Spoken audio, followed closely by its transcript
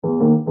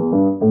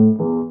This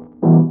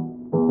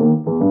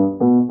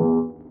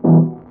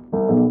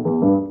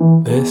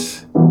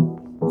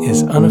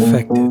is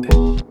Unaffected.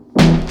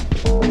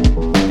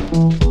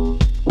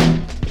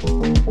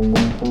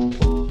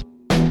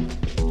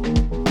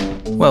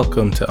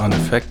 Welcome to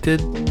Unaffected,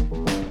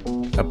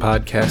 a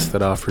podcast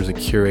that offers a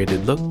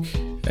curated look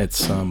at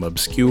some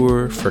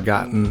obscure,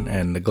 forgotten,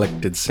 and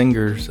neglected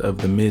singers of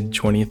the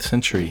mid-20th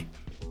century.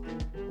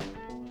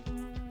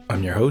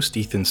 I'm your host,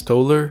 Ethan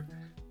Stoller,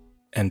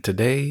 and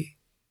today,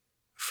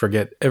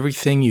 forget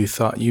everything you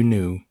thought you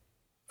knew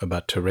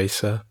about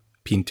Teresa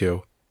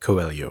Pinto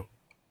Coelho.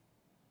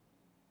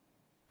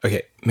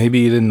 Okay, maybe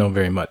you didn't know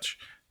very much,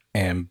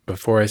 and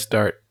before I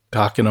start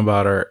talking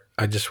about her,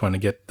 I just want to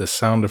get the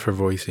sound of her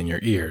voice in your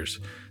ears.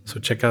 So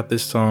check out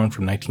this song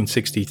from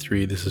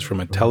 1963. This is from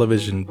a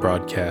television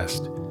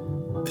broadcast.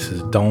 This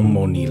is Dans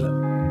mon île.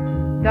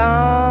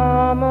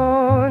 Dans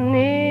mon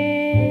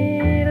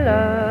île,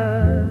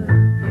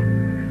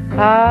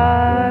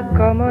 ah,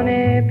 comme on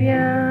est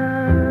bien.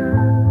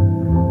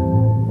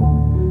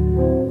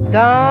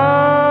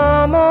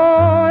 Dans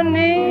mon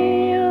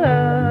île,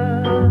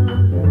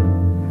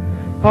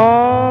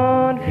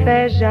 on ne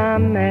fait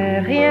jamais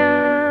rien.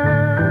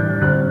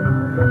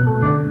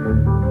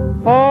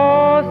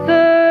 On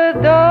se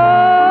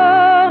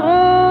dort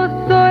au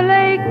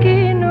soleil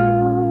qui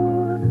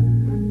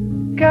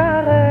nous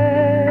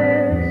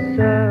caresse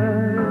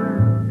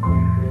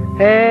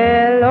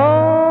et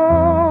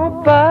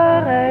l'on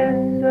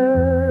paresse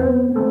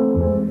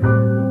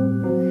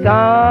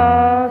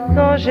sans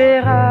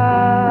songer à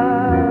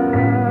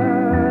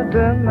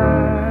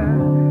demain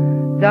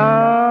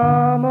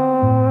dans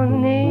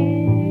mon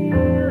île.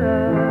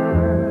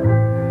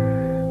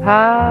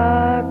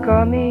 Ah,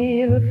 comme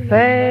il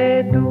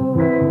fait doux,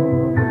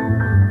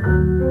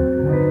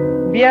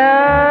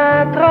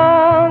 bien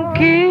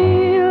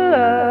tranquille,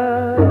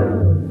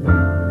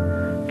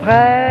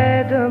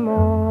 près de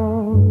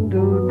mon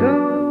doudou,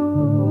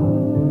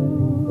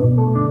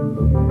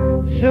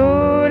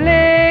 sous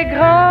les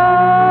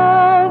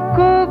grands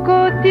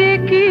cocotiers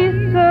qui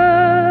se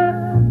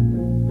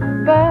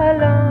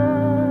balancent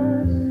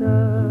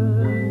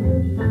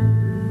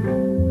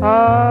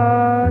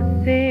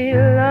en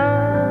silence,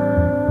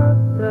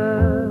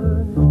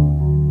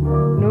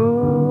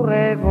 nous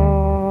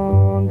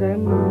rêvons de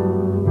nous.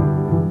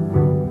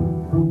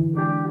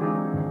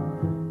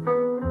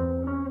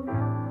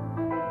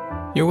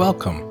 You're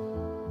welcome.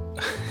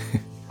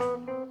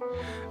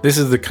 This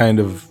is the kind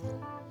of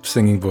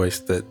singing voice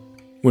that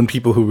when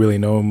people who really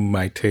know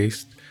my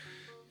taste,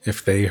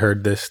 if they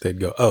heard this, they'd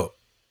go, oh,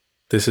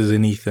 this is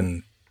an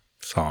Ethan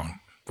song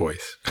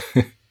voice.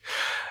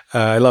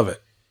 I love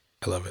it.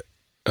 I love it.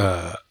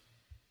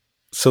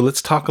 So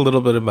let's talk a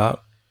little bit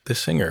about the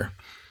singer.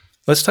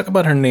 Let's talk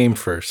about her name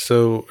first.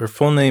 So her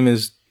full name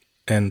is,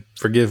 and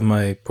forgive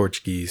my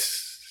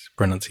Portuguese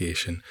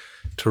pronunciation,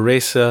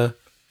 Teresa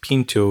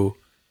Pinto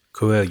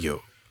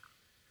Coelho.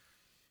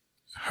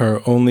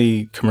 Her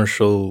only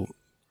commercial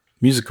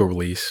musical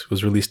release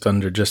was released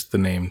under just the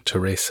name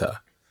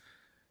Teresa,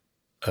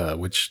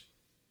 which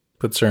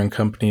puts her in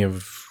company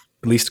of,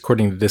 at least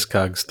according to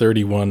Discogs,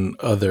 31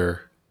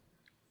 other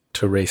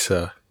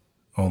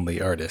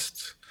Teresa-only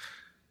artists.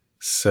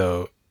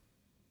 So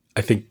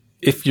I think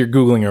if you're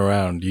Googling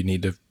around, you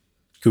need to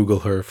Google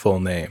her full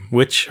name,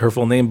 which her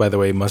full name, by the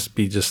way, must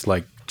be just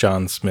like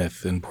John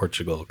Smith in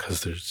Portugal,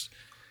 because there's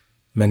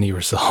many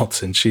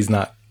results and she's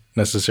not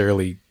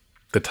necessarily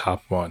the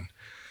top one.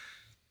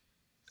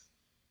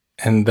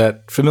 And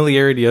that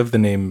familiarity of the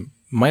name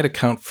might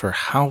account for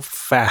how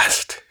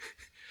fast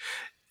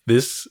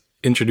this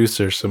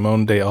introducer,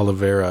 Simone de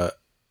Oliveira,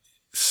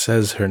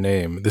 says her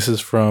name. This is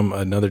from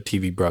another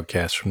TV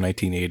broadcast from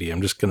 1980.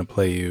 I'm just going to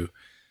play you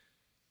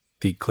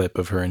the clip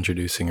of her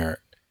introducing her.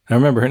 Now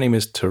remember, her name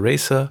is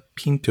Teresa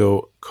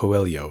Pinto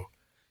Coelho,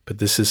 but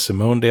this is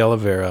Simone de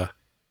Oliveira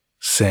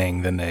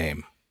saying the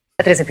name.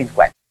 Teresa Pinto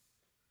Coelho.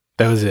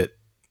 That was it.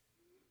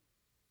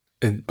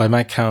 And by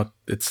my count,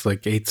 it's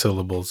like 8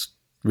 syllables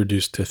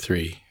reduced to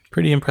 3.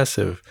 Pretty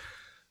impressive.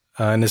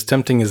 And as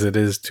tempting as it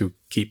is to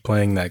keep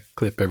playing that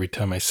clip every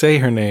time I say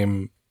her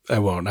name, I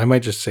won't. I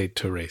might just say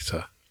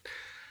Teresa.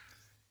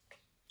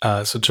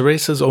 So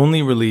Teresa's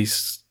only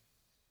release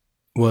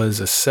was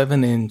a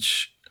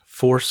 7-inch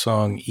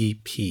 4-song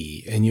EP.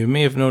 And you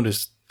may have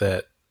noticed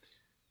that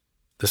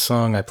the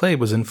song I played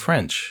was in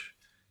French.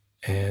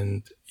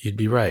 And you'd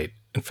be right.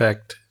 In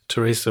fact,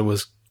 Teresa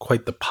was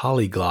quite the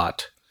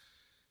polyglot.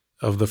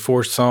 Of the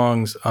 4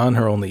 songs on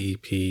her only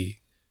EP,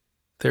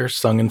 they're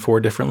sung in 4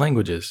 different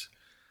languages.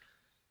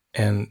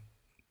 And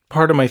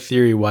part of my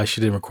theory why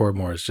she didn't record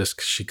more is just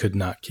because she could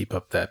not keep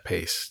up that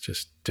pace,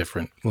 just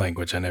different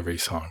language on every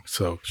song.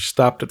 So she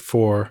stopped at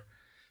 4.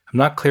 I'm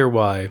not clear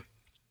why,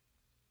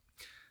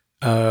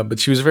 but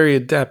she was very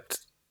adept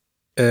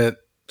at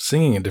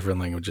singing in different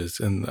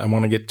languages. And I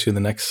want to get to the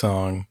next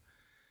song,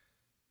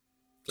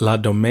 La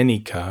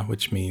Domenica,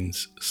 which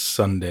means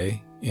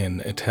Sunday in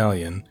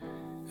Italian.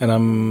 And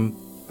I'm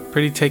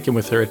pretty taken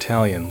with her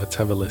Italian. Let's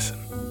have a listen.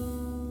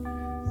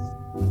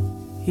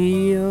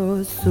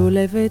 Io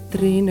sulle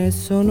vetrine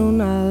sono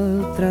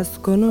un'altra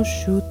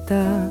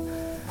sconosciuta.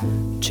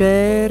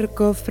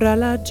 Cerco fra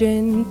la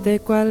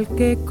gente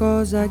qualche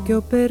cosa che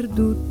ho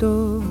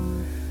perduto.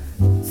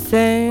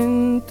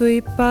 Sento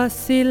i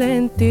passi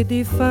lenti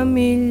di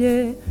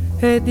famiglie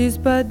e di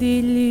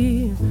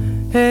sbadigli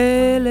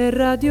e le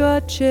radio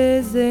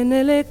accese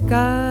nelle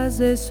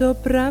case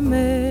sopra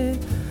me.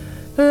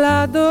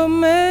 La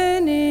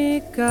domenica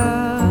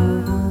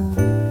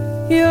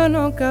io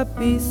non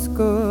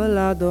capisco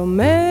la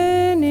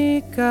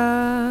domenica,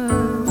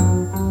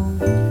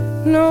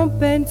 non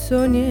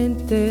penso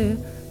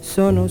niente,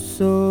 sono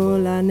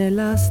sola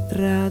nella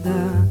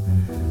strada,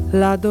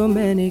 la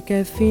domenica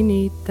è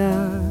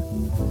finita,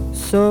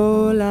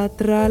 sola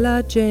tra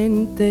la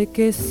gente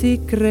che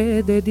si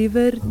crede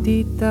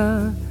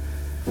divertita.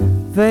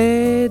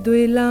 Vedo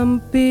i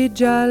lampi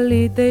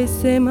gialli dei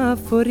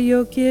semafori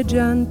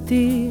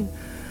occhieggianti,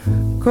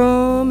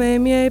 come i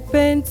miei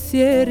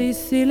pensieri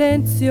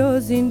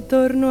silenziosi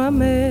intorno a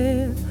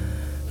me.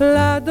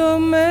 La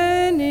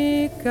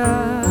domenica,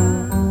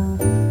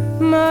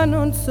 ma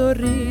non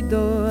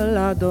sorrido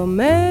la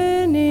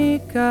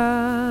domenica.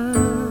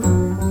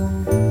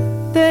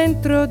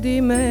 Dentro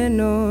di me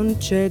non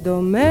c'è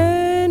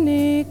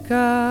domenica.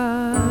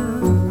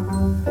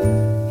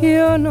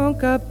 Io non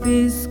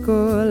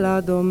capisco la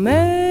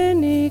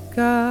domenica.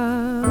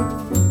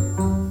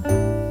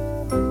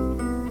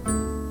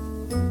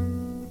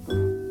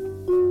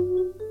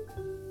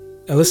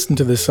 I listened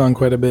to this song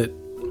quite a bit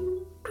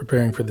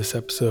preparing for this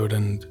episode,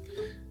 and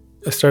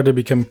I started to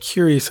become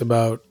curious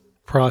about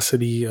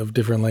prosody of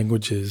different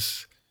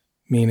languages,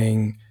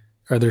 meaning,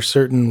 are there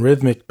certain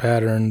rhythmic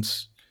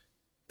patterns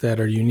that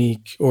are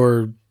unique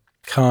or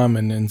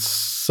common in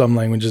some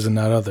languages and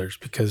not others?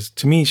 Because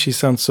to me, she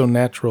sounds so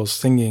natural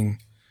singing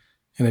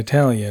in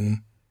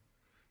Italian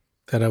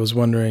that I was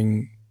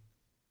wondering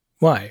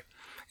why.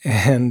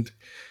 And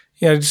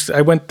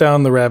I went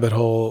down the rabbit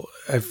hole.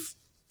 I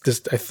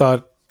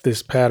thought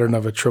this pattern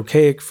of a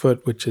trochaic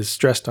foot, which is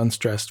stressed,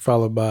 unstressed,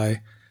 followed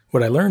by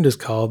what I learned is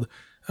called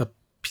a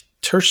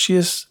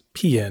tertius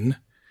pien,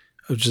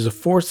 which is a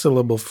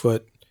 4-syllable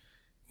foot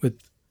with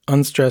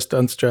unstressed,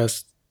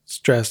 unstressed,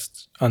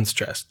 stressed,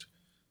 unstressed.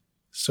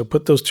 So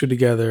put those two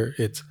together,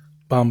 it's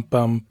bum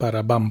bum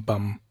para bum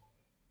bum.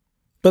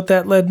 But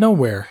that led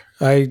nowhere.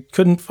 I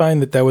couldn't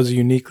find that was a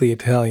uniquely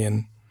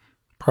Italian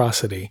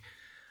prosody.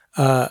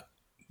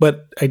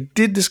 But I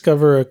did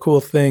discover a cool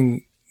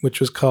thing, which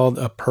was called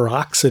a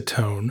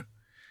paroxytone,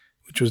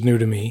 which was new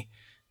to me,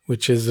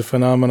 which is a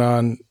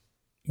phenomenon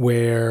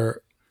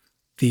where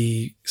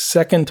the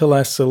second to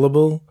last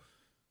syllable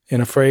in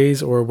a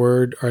phrase or a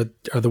word are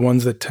the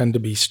ones that tend to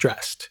be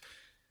stressed.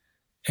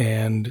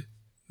 And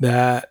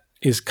that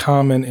is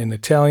common in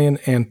Italian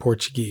and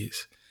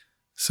Portuguese.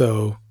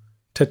 So,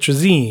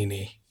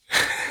 tetrazzini,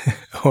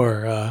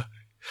 or,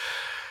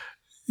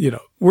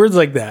 words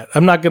like that.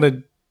 I'm not going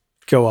to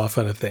go off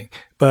on a thing,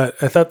 but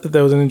I thought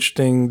that was an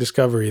interesting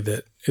discovery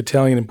that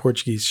Italian and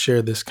Portuguese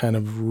share this kind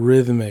of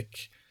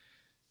rhythmic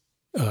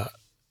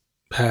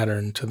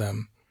pattern to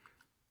them.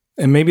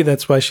 And maybe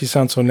that's why she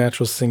sounds so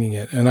natural singing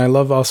it. And I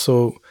love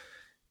also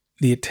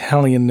the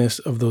Italianness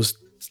of those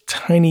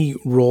tiny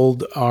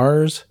rolled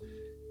R's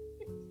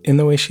in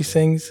the way she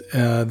sings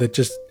that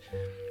just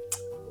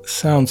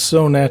sounds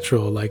so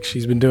natural, like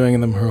she's been doing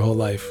them her whole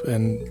life.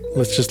 And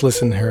let's just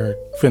listen to her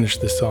finish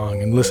the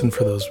song and listen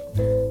for those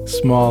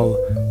small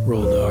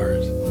rolled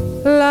R's.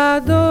 La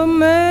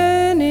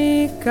domenica,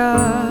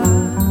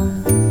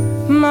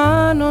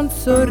 ma non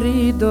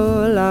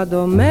sorrido la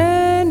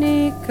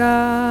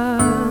domenica.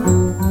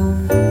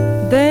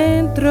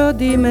 Dentro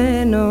di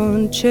me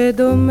non c'è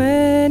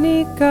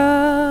domenica.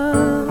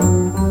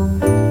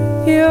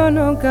 Io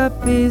non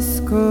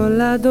capisco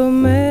la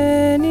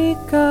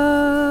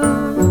domenica.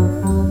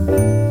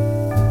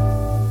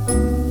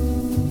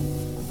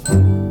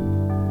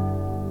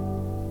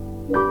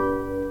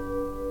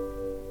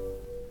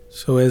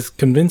 So as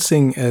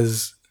convincing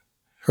as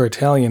her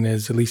Italian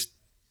is, at least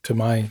to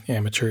my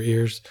amateur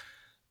ears,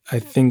 I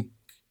think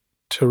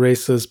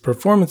Teresa's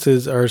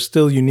performances are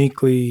still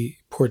uniquely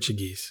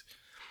Portuguese.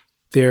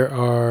 There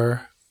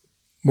are,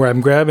 where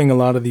I'm grabbing a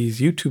lot of these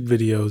YouTube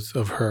videos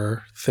of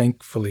her,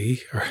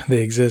 thankfully, or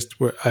they exist,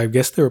 where I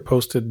guess they were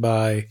posted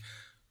by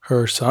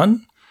her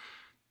son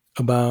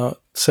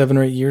about 7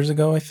 or 8 years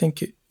ago, I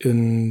think,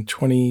 in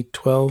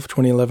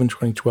 2011,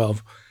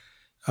 2012.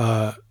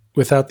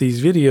 Without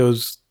these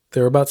videos,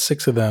 there are about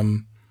 6 of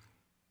them.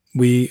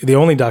 The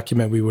only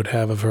document we would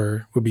have of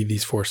her would be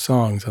these 4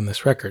 songs on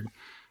this record.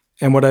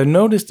 And what I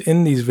noticed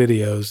in these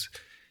videos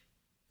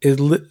is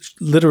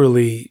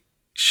literally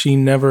she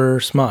never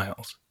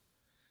smiles.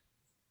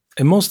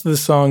 And most of the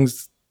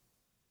songs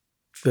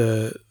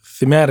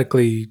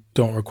thematically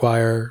don't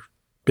require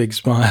big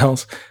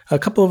smiles. A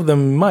couple of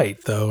them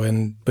might, though,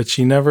 but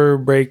she never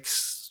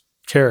breaks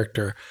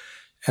character.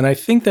 And I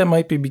think that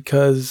might be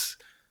because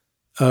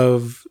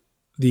of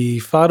the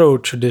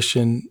fado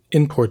tradition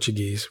in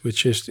Portuguese,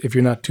 which is, if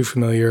you're not too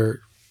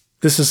familiar,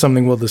 this is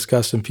something we'll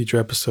discuss in future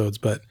episodes,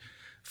 but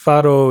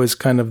Fado is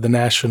kind of the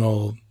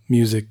national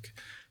music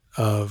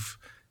of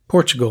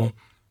Portugal,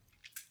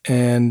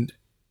 and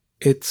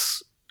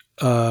its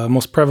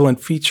most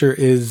prevalent feature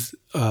is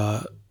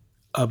a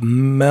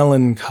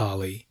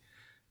melancholy,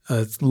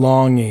 it's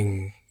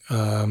longing.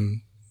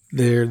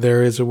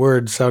 There is a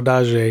word,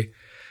 saudade,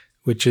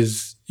 which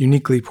is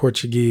uniquely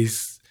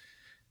Portuguese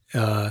 /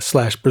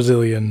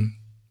 Brazilian,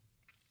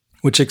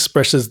 which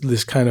expresses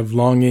this kind of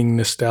longing,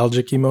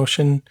 nostalgic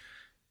emotion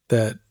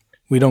that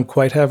we don't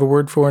quite have a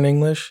word for in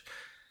English.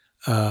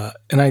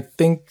 And I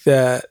think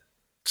that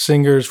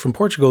singers from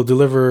Portugal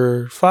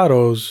deliver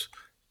fados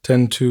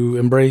tend to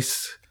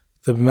embrace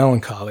the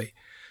melancholy.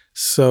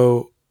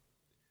 So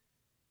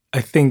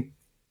I think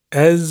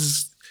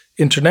as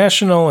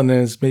international and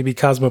as maybe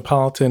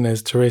cosmopolitan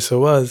as Teresa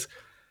was,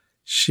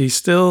 she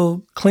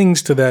still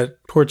clings to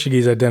that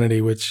Portuguese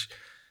identity, which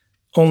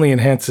only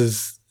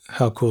enhances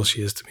how cool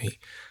she is to me.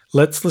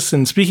 Let's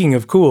listen, speaking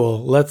of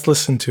cool, let's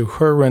listen to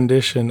her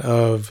rendition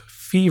of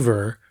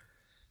Fever,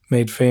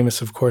 made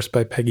famous, of course,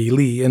 by Peggy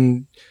Lee.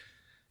 And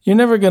you're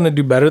never going to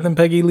do better than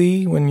Peggy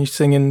Lee when you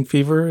sing in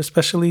Fever,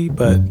 especially,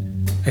 but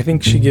I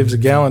think she gives a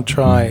gallant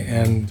try,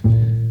 and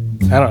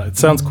I don't know, it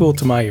sounds cool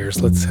to my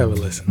ears. Let's have a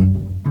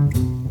listen.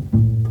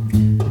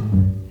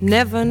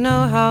 Never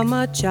know how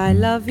much I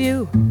love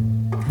you,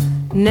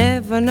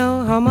 never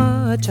know how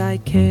much I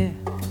care.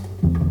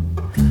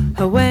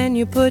 When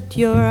you put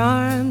your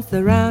arms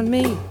around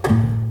me,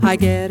 I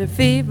get a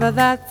fever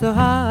that's so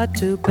hard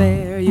to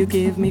bear. You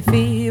give me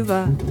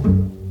fever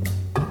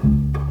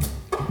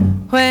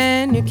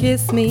when you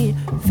kiss me,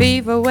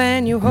 fever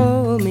when you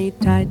hold me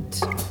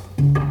tight.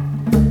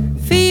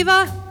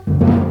 Fever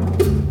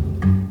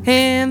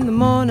in the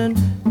morning,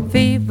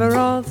 fever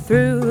all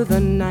through the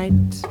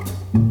night.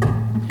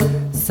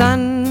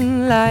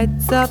 Sun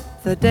lights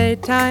up the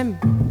daytime,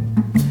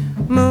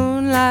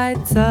 moon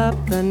lights up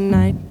the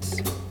night.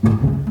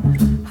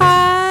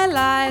 I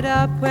light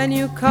up when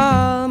you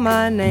call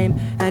my name,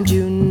 and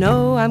you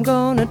know I'm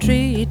gonna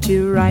treat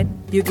you right.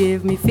 You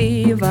give me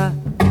fever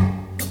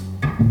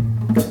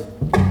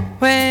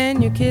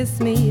when you kiss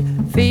me,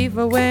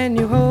 fever when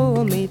you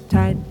hold me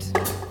tight.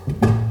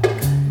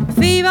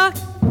 Fever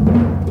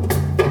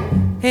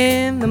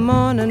in the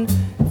morning,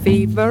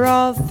 fever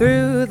all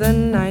through the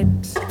night.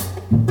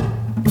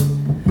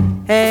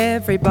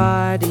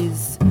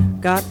 Everybody's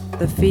got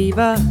the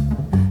fever,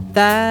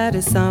 that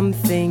is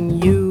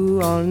something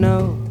you all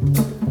know.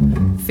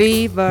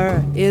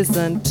 Fever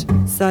isn't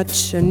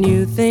such a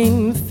new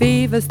thing,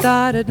 fever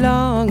started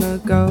long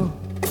ago.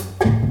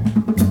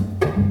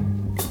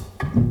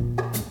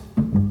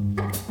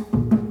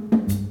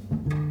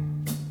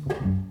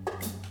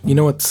 You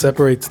know what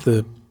separates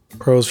the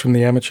pros from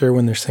the amateur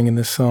when they're singing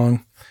this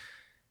song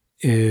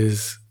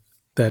is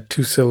that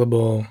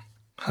 2-syllable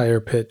higher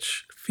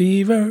pitch,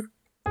 fever.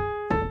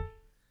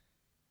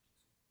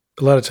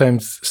 A lot of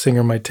times the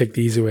singer might take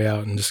the easy way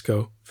out and just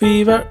go,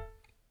 fever.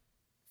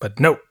 But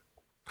no,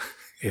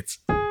 it's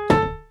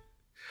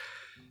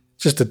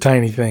just a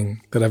tiny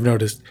thing that I've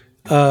noticed.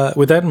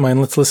 With that in mind,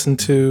 let's listen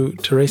to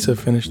Teresa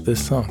finish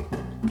this song.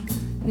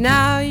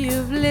 Now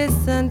you've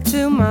listened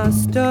to my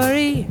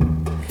story.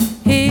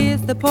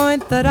 Here's the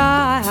point that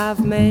I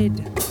have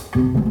made.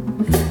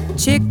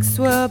 Chicks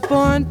were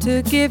born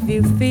to give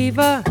you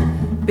fever,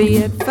 be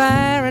it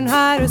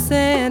Fahrenheit or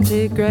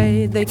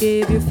centigrade, they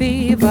give you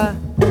fever.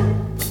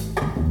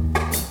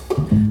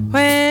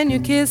 When you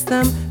kiss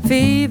them,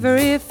 fever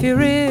if you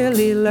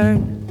really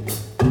learn.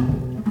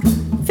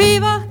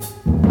 Fever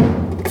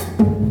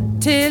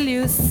till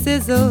you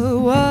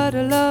sizzle, what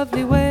a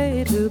lovely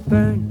way to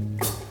burn.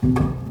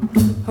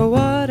 Oh,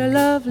 what a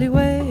lovely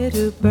way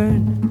to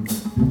burn.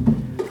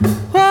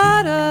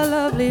 What a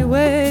lovely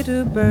way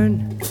to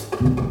burn.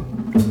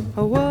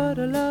 Oh, what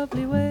a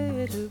lovely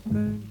way to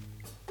burn.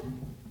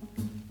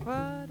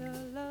 What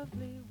a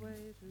lovely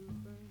way to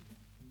burn.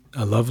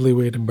 A lovely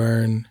way to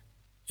burn,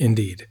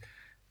 indeed.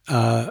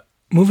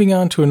 Moving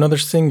on to another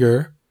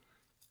singer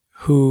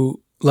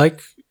who,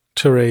 like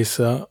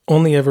Teresa,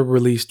 only ever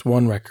released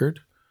one record,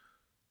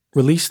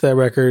 released that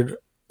record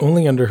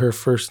only under her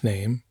first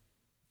name,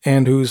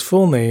 and whose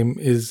full name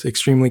is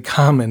extremely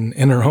common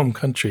in her home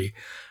country.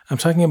 I'm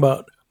talking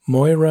about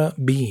Moira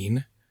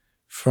Bean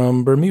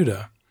from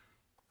Bermuda,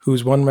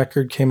 whose one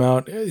record came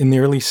out in the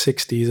early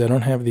 60s. I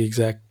don't have the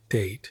exact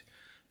date.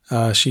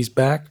 She's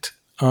backed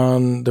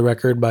on the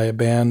record by a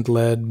band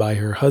led by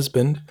her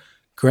husband,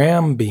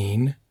 Graham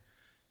Bean,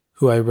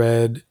 who I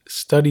read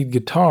studied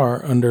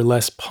guitar under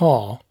Les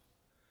Paul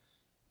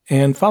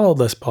and followed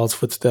Les Paul's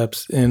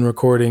footsteps in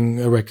recording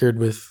a record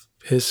with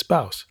his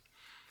spouse.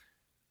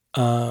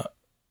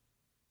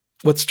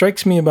 What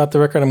strikes me about the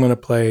record I'm going to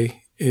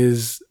play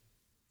is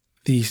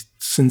the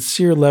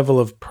sincere level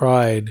of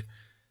pride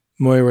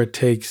Moira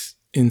takes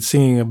in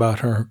singing about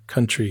her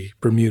country,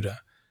 Bermuda.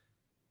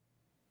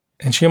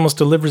 And she almost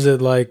delivers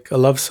it like a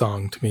love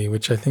song to me,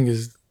 which I think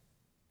is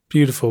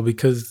beautiful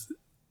because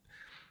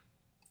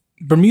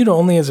Bermuda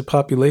only has a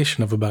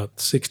population of about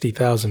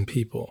 60,000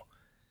 people.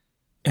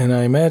 And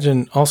I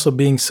imagine also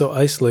being so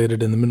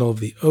isolated in the middle of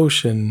the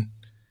ocean,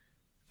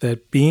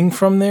 that being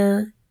from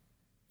there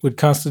would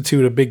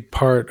constitute a big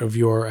part of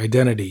your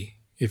identity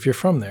if you're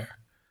from there.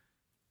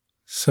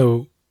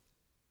 So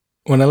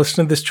when I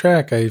listen to this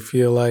track, I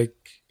feel like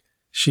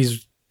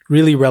she's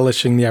really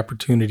relishing the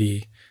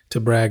opportunity to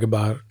brag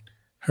about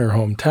her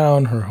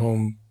hometown, her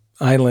home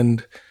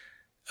island,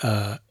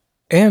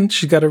 and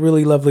she's got a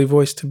really lovely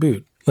voice to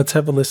boot. Let's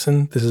have a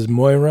listen. This is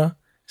Moira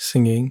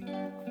singing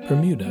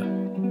Bermuda.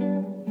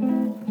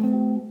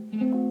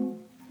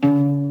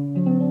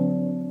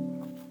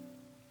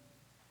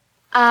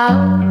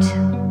 Out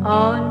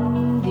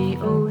on the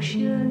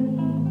ocean,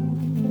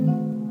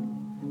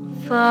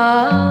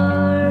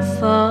 far,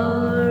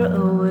 far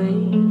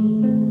away,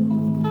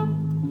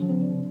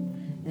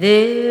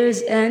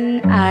 there's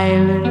an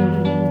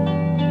island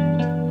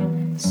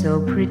so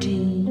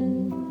pretty,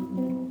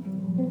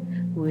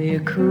 where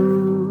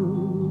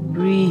cool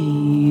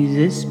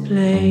breezes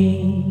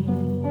play.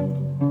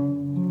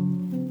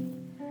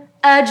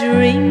 A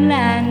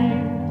dreamland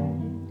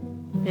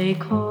they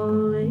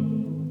call it,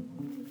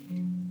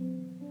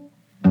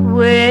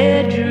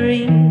 where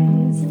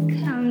dreams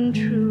come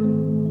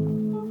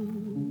true.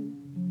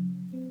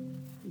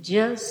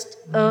 Just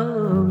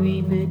a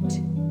wee bit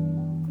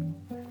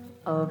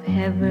of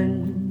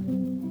heaven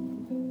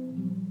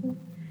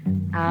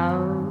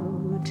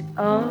out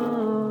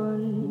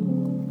on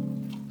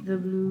the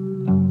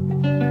blue.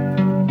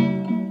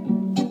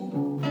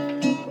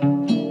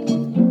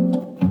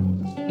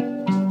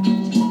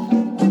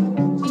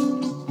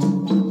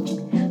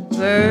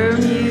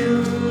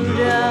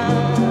 Bermuda,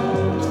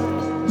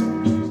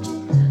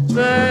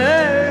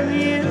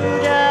 Bermuda,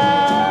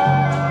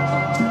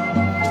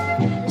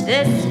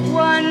 this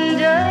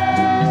wonderful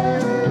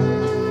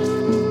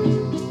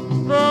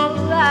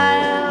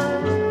isle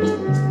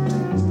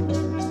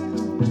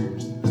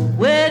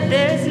where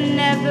there's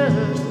never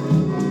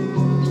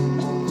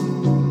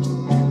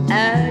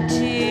a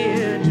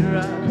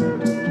teardrop,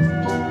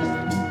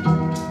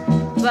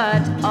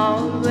 but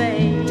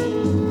always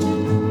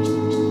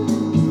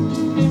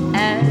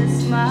a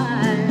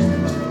smile.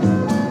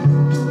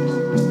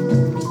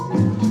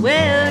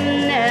 Will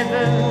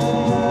never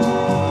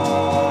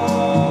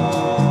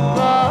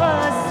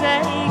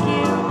forsake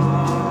you,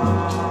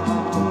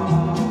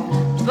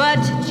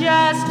 but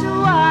just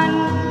one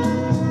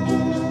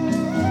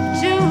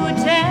to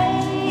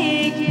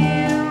take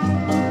you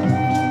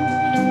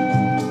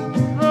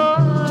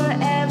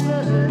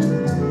forever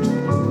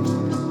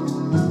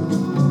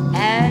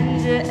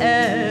and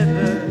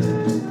ever,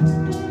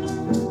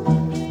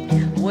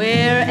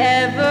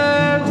 wherever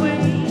we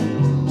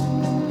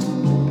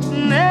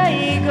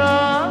may go.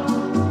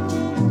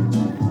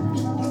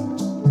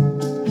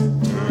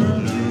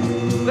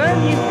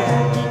 Bermuda,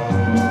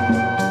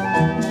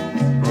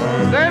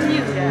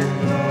 Bermuda,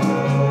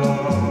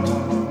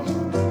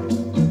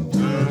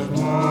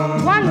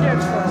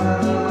 wonderful,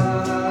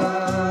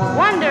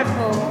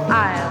 wonderful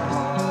isle,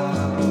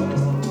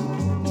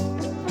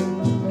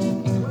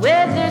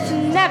 where there's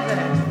never,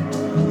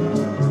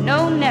 no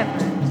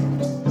never,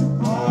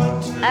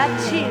 a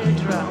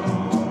teardrop,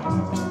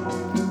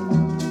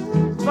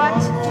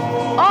 but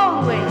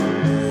always,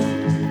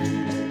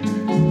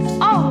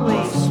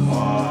 always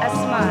a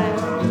smile.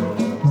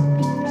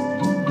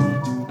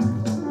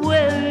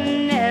 Will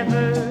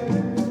never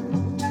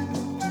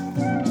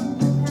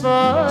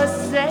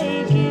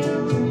forsake you,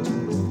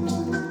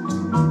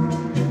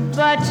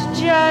 but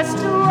just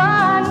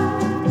one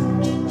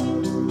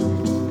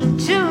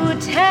to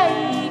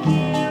take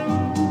you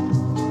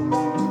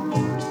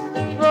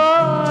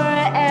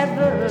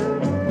forever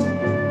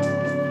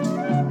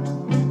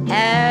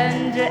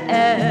and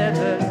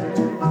ever,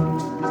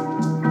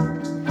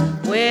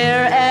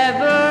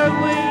 wherever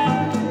we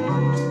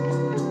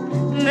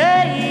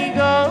may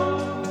go,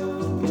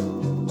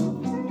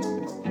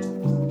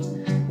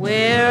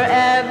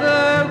 wherever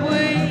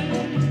we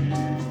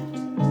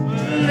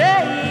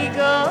may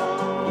go,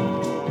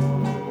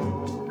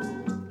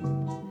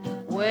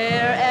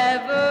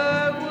 wherever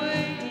we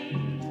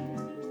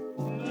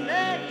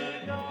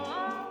may go.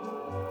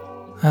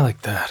 I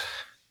like that.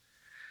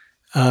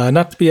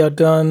 Not to be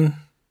outdone,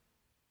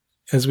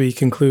 as we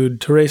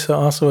conclude, Teresa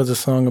also has a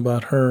song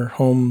about her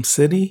home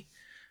city.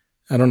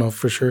 I don't know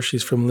for sure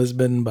she's from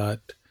Lisbon,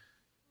 but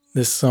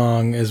this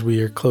song, as we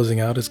are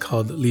closing out, is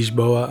called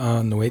Lisboa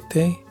à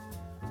Noite,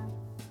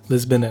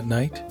 Lisbon at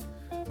Night.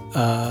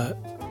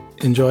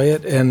 Enjoy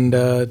it, and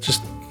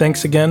just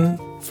thanks again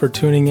for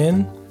tuning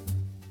in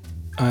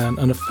on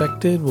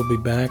Unaffected. We'll be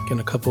back in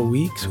a couple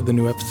weeks with a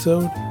new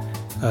episode.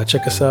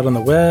 Check us out on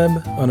the web,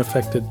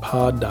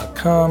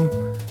 unaffectedpod.com,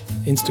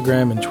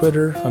 Instagram and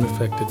Twitter,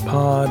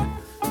 unaffectedpod.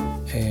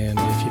 And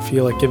if you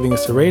feel like giving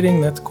us a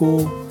rating, that's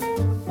cool.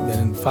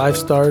 And 5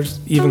 stars,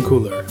 even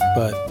cooler.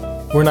 But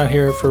we're not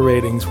here for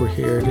ratings, we're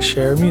here to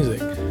share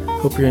music.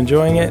 Hope you're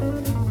enjoying it.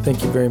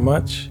 Thank you very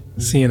much.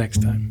 See you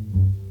next time.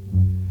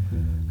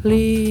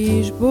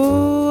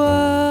 Lisboa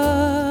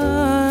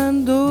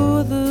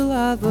andou de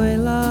lado em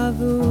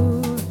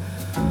lado,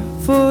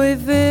 foi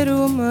ver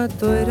uma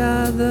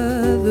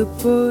toirada,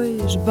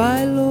 depois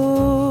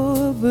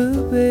bailou,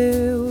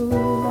 bebeu.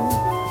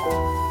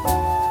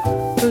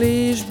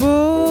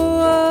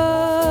 Lisboa,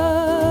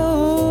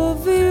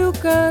 ouviu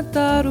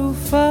cantar o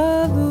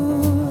fado,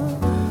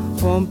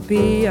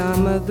 rompia a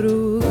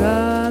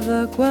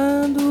madrugada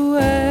quando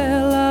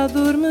ela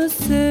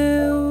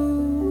adormeceu.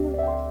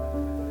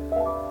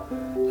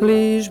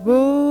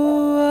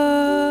 Lisboa,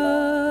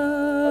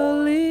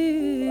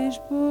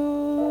 Lisboa,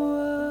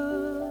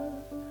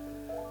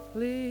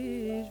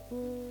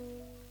 Lisboa.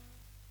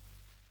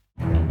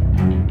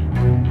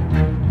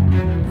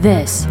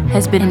 This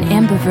has been an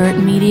Ambivert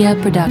Media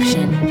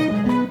production.